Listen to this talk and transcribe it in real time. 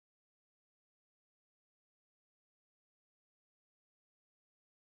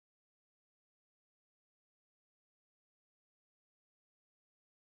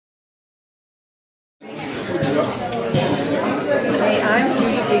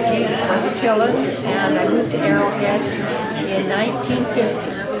Dillon, and I moved to Arrowhead in 1950.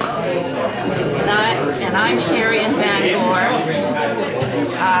 And I'm Sherrian VanGoor.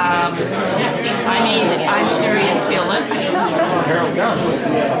 I'm Sherrian Dillon.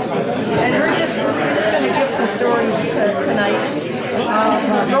 And we're just going to give some stories tonight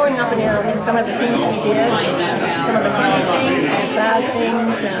of growing up in Arrowhead, some of the things we did, some of the funny things and sad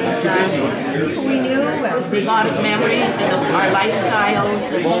things, and people we knew. A lot of memories and our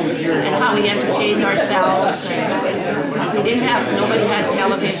lifestyles and how we entertained ourselves. And nobody had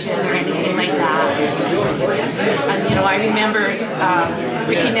television or anything like that. And you know, I remember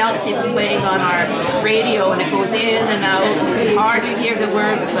Ricky Nelson playing on our radio, and it goes in and out. You can hardly hear the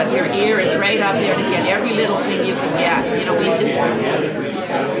words, but your ear is right up there to get every little thing you can get. You know, we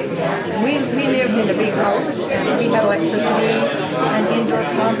lived in a big house, and we had electricity and indoor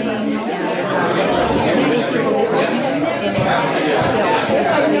plumbing, and many people lived in Arrowhead still.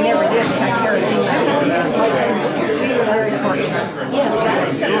 They never did. They had kerosene lamps. We were very fortunate.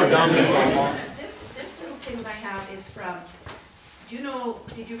 This little thing that I have is from,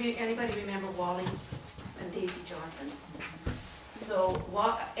 anybody remember Wally and Daisy Johnson? So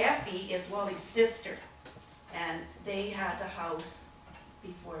Effie is Wally's sister, and they had the house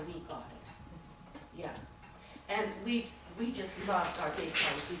before we got it. Yeah. And we just loved our big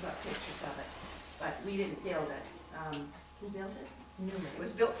house. We got pictures of it, but we didn't build it. Who built it? Newman. It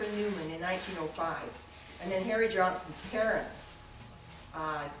was built for Newman in 1905. And then Harry Johnson's parents,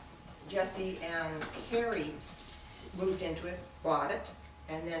 Jesse and Harry, moved into it, bought it,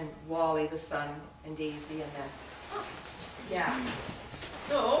 and then Wally, the son, and Daisy, and then us. Yeah.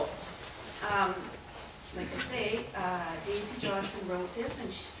 So, like I say, Daisy Johnson wrote this,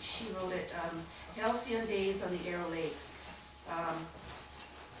 and she wrote it, Halcyon Days on the Arrow Lakes.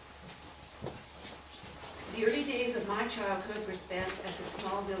 The early days of my childhood were spent at the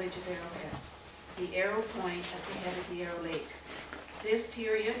small village of Arrowhead, the Arrow Point at the head of the Arrow Lakes. This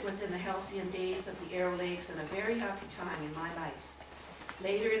period was in the halcyon days of the Arrow Lakes and a very happy time in my life.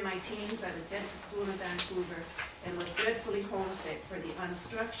 Later in my teens, I was sent to school in Vancouver and was dreadfully homesick for the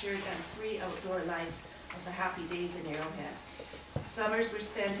unstructured and free outdoor life of the happy days in Arrowhead. Summers were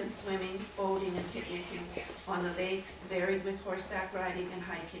spent in swimming, boating, and picnicking on the lakes, varied with horseback riding and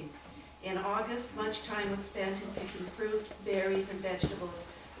hiking. In August, much time was spent in picking fruit, berries, and vegetables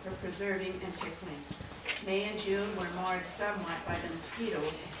for preserving and pickling. May and June were marred somewhat by the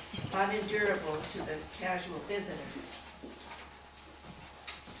mosquitoes, unendurable to the casual visitor.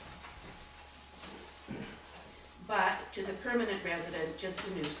 But to the permanent resident, just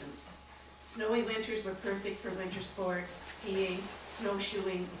a nuisance. Snowy winters were perfect for winter sports, skiing,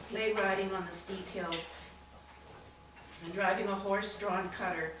 snowshoeing, sleigh riding on the steep hills, and driving a horse-drawn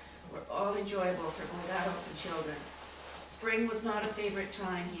cutter were all enjoyable for both adults and children. Spring was not a favorite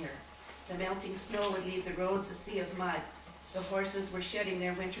time here. The melting snow would leave the roads a sea of mud. The horses were shedding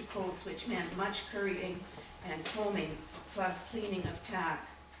their winter coats, which meant much currying and combing, plus cleaning of tack.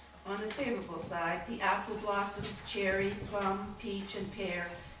 On the favorable side, the apple blossoms, cherry, plum, peach, and pear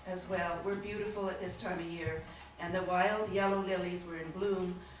as well were beautiful at this time of year, and the wild yellow lilies were in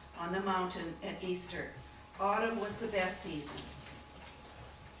bloom on the mountain at Easter. Autumn was the best season.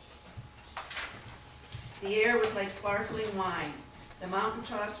 The air was like sparkling wine. The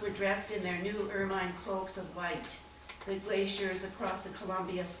mountaintops were dressed in their new ermine cloaks of white. The glaciers across the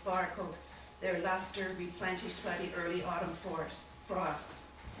Columbia sparkled, their luster replenished by the early autumn frosts.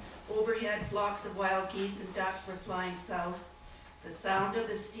 Overhead, flocks of wild geese and ducks were flying south. The sound of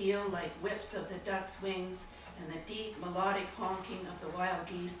the steel like whips of the ducks' wings and the deep melodic honking of the wild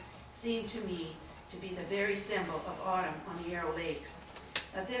geese seemed to me to be the very symbol of autumn on the Arrow Lakes.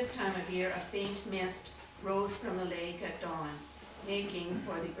 At this time of year, a faint mist rose from the lake at dawn, making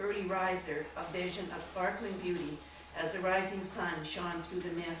for the early riser a vision of sparkling beauty as the rising sun shone through the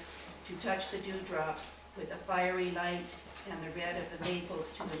mist to touch the dewdrops with a fiery light and the red of the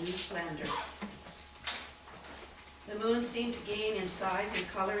maples to a new splendor. The moon seemed to gain in size and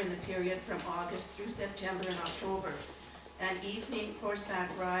color in the period from August through September and October. An evening horseback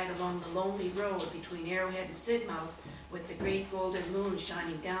ride along the lonely road between Arrowhead and Sidmouth with the great golden moon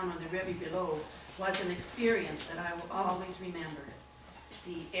shining down on the river below was an experience that I will always remember.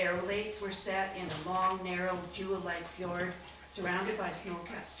 The Arrow Lakes were set in a long, narrow, jewel-like fjord surrounded by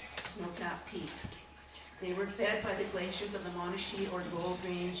snow-capped peaks. They were fed by the glaciers of the Monashee or Gold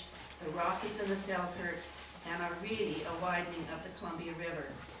Range, the Rockies and the Selkirks, and are really a widening of the Columbia River.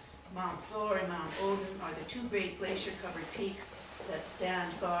 Mount Thor and Mount Odin are the two great glacier-covered peaks that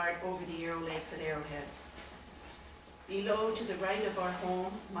stand guard over the Arrow Lakes at Arrowhead. Below, to the right of our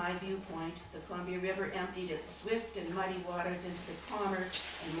home, my viewpoint, the Columbia River emptied its swift and muddy waters into the calmer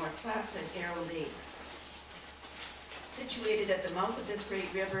and more placid Arrow Lakes. Situated at the mouth of this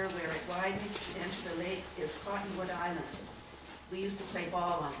great river, where it widens to enter the lakes, is Cottonwood Island. We used to play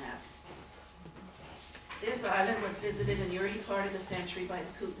ball on that. This island was visited in the early part of the century by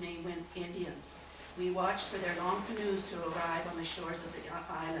the Kootenai Indians. We watched for their long canoes to arrive on the shores of the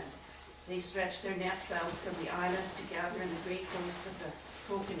island. They stretched their nets out from the island to gather in the great host of the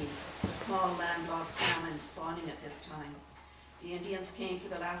kokanee, a small landlocked salmon spawning at this time. The Indians came for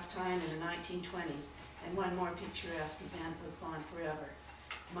the last time in the 1920s, and one more picturesque event was gone forever.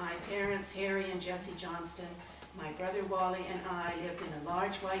 My parents, Harry and Jessie Johnston, my brother Wally and I lived in a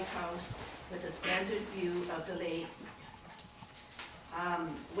large white house with a splendid view of the lake.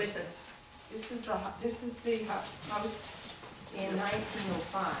 This is the house in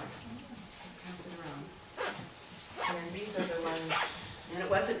 1905. Pass it around. And these are the ones. And it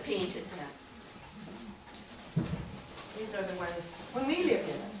wasn't painted then. These are the ones when we lived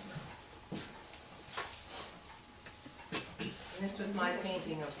in it. And this was my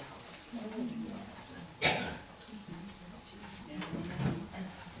painting of the house.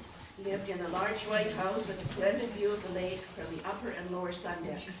 Lived in a large white house with a splendid view of the lake from the upper and lower sun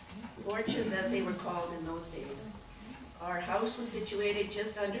decks, porches as they were called in those days. Our house was situated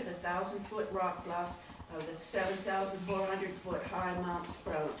just under the 1,000-foot rock bluff of the 7,400-foot high Mount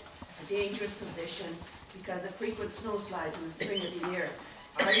Sprout, a dangerous position because of frequent snowslides in the spring of the year.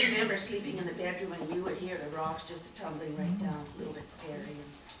 I remember sleeping in the bedroom and you would hear the rocks just tumbling right down, a little bit scary,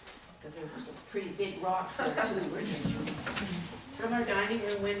 because there were some pretty big rocks there too, weren't there? From our dining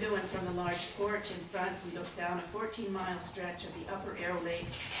room window and from the large porch in front, we looked down a 14-mile stretch of the upper Arrow Lake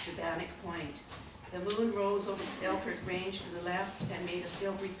to Bannock Point. The moon rose over the Selkirk Range to the left and made a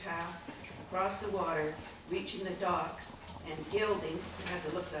silvery path across the water, reaching the docks, and gilding, you had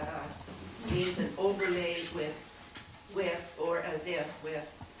to look that up, means an overlaid with or as if with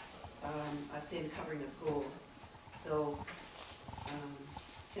a thin covering of gold. So,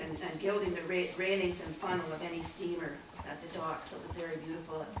 and gilding the railings and funnel of any steamer at the dock, so it was very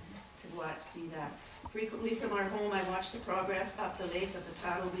beautiful to watch, see that. Frequently from our home, I watched the progress up the lake of the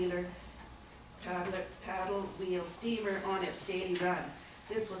paddle wheel steamer on its daily run.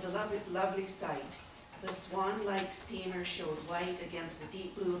 This was a lovely sight. The swan-like steamer showed white against the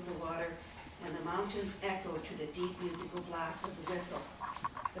deep blue of the water, and the mountains echoed to the deep musical blast of the whistle.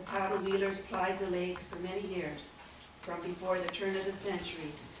 The paddle wheelers plied the lakes for many years, from before the turn of the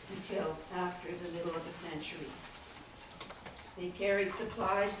century until after the middle of the century. They carried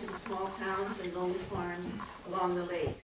supplies to the small towns and lonely farms along the lake.